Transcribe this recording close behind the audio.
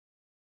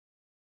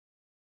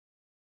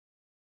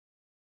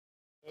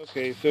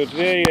Okay, so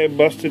today I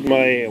busted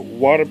my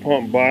water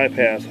pump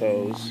bypass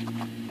hose.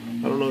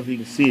 I don't know if you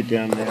can see it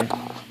down there.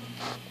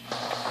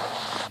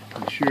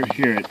 I'm sure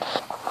hear it.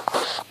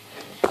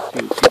 See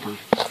if you can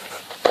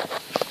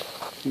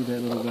see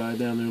that little guy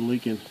down there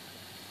leaking.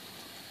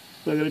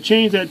 So I gotta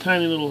change that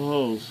tiny little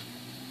hose.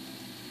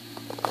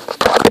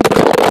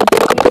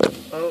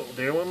 Oh,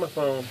 there went my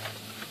phone.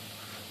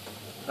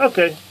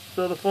 Okay,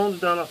 so the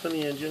phone's down off in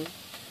the engine.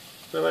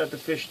 So I'm gonna have to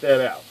fish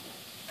that out.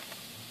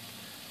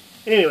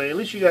 Anyway, at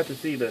least you got to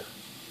see the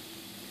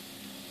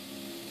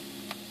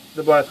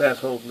bypass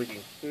hose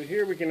leaking. So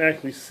here we can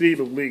actually see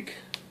the leak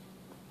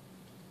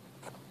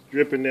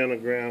dripping down the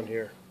ground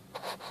here.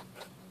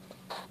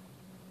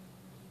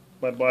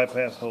 My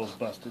bypass hose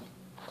busted.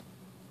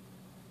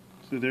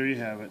 So there you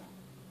have it.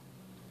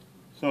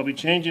 So I'll be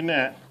changing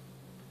that,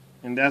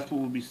 and that's what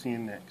we'll be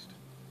seeing next.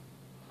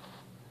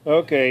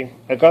 Okay,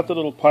 I got the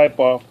little pipe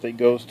off that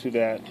goes to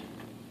that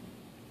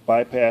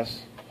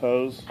bypass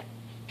hose.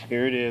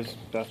 Here it is.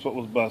 That's what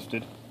was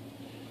busted.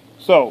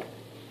 So,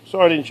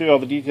 sorry I didn't show you all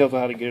the details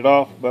on how to get it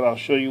off, but I'll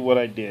show you what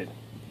I did.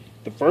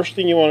 The first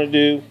thing you want to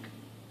do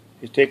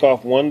is take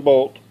off one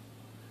bolt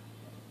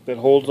that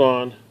holds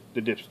on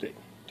the dipstick.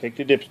 Take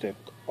the dipstick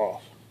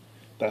off.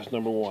 That's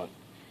number one.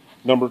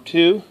 Number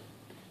two,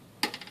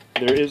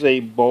 there is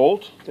a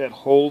bolt that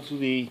holds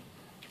the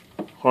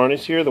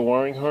harness here, the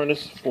wiring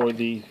harness for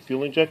the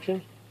fuel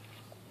injection.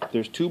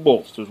 There's two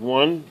bolts. There's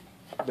one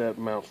that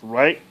mounts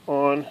right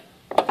on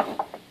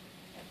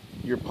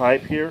your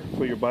pipe here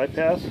for your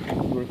bypass. We're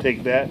going to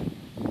take that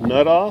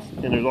nut off,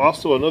 and there's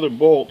also another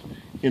bolt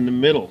in the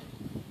middle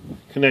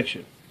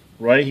connection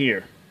right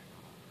here.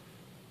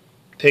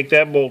 Take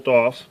that bolt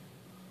off,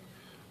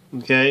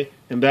 okay,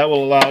 and that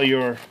will allow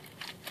your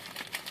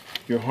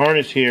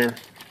harness here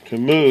to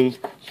move,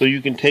 so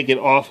you can take it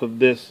off of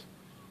this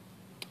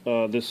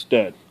this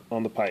stud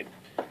on the pipe.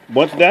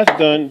 Once that's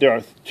done, there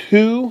are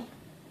two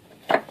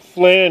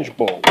flange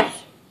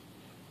bolts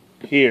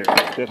here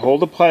that hold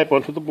the pipe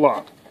onto the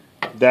block.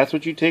 That's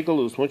what you take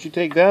loose. Once you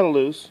take that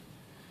loose,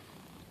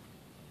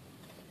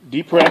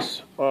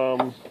 depress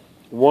one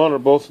or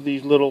both of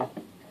these little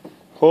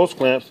hose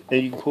clamps,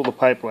 and you can pull the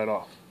pipe right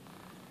off.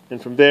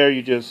 And from there,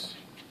 you just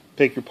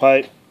take your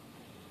pipe,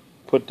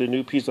 put the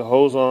new piece of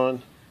hose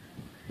on,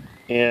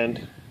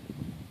 and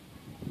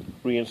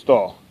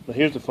reinstall. Now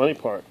here's the funny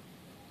part.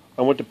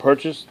 I went to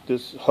purchase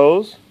this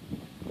hose.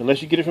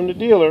 Unless you get it from the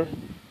dealer,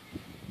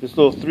 this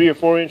little 3 or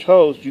 4 inch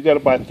hose, you got to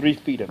buy 3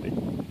 feet of it.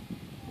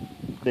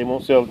 They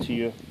won't sell it to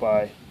you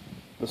by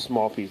the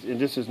small piece. And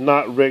this is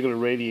not regular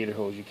radiator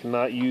hose. You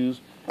cannot use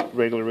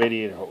regular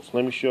radiator hose.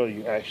 Let me show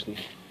you actually.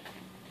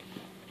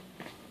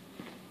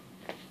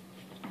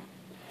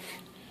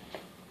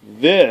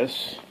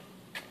 This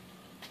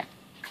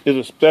is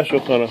a special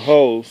kind of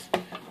hose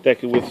that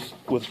can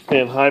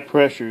withstand high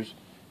pressures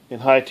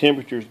and high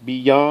temperatures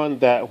beyond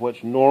that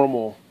which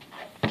normal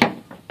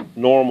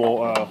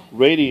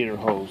radiator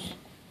hose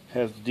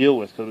has to deal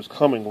with, because it's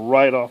coming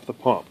right off the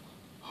pump.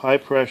 High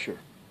pressure.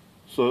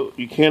 So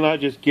you cannot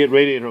just get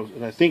radiator hose.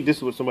 And I think this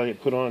is what somebody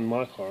put on in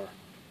my car,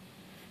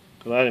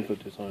 because I didn't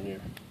put this on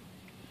here.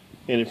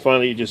 And it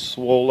finally just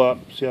swole up.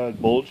 See how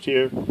it bulged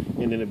here?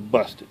 And then it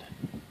busted.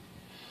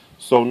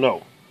 So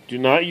no, do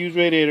not use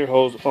radiator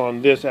hose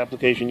on this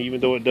application, even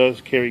though it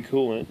does carry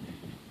coolant.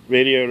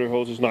 Radiator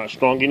hose is not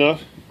strong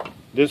enough.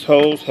 This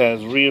hose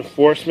has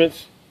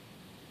reinforcements.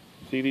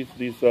 See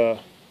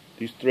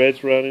these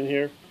threads running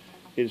here?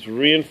 It's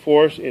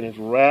reinforced and it's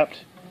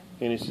wrapped,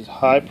 and it's this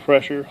high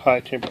pressure,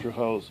 high temperature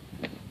hose.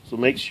 So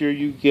make sure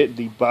you get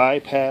the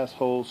bypass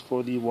hose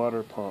for the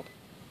water pump,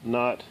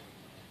 not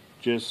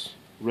just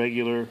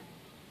regular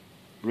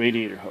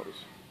radiator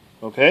hose.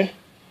 Okay?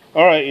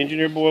 Alright,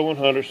 Engineer Boy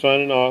 100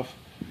 signing off.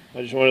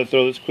 I just wanted to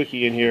throw this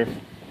quickie in here.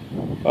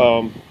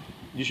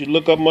 You should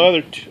look up my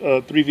other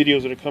 3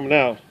 videos that are coming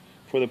out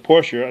for the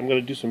Porsche. I'm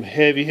going to do some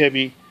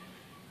heavy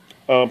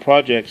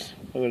projects.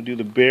 I'm going to do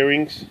the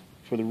bearings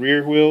for the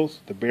rear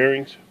wheels, the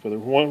bearings for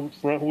the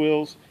front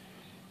wheels,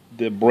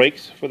 the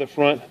brakes for the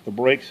front, the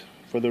brakes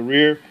for the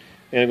rear,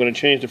 and I'm going to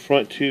change the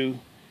front to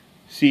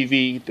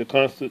CV, the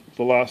constant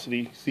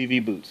velocity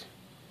CV boots.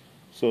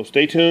 So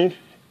stay tuned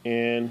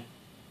and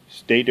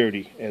stay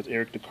dirty, as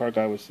Eric the car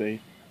guy would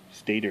say.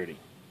 Stay dirty.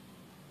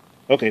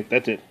 Okay,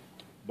 that's it.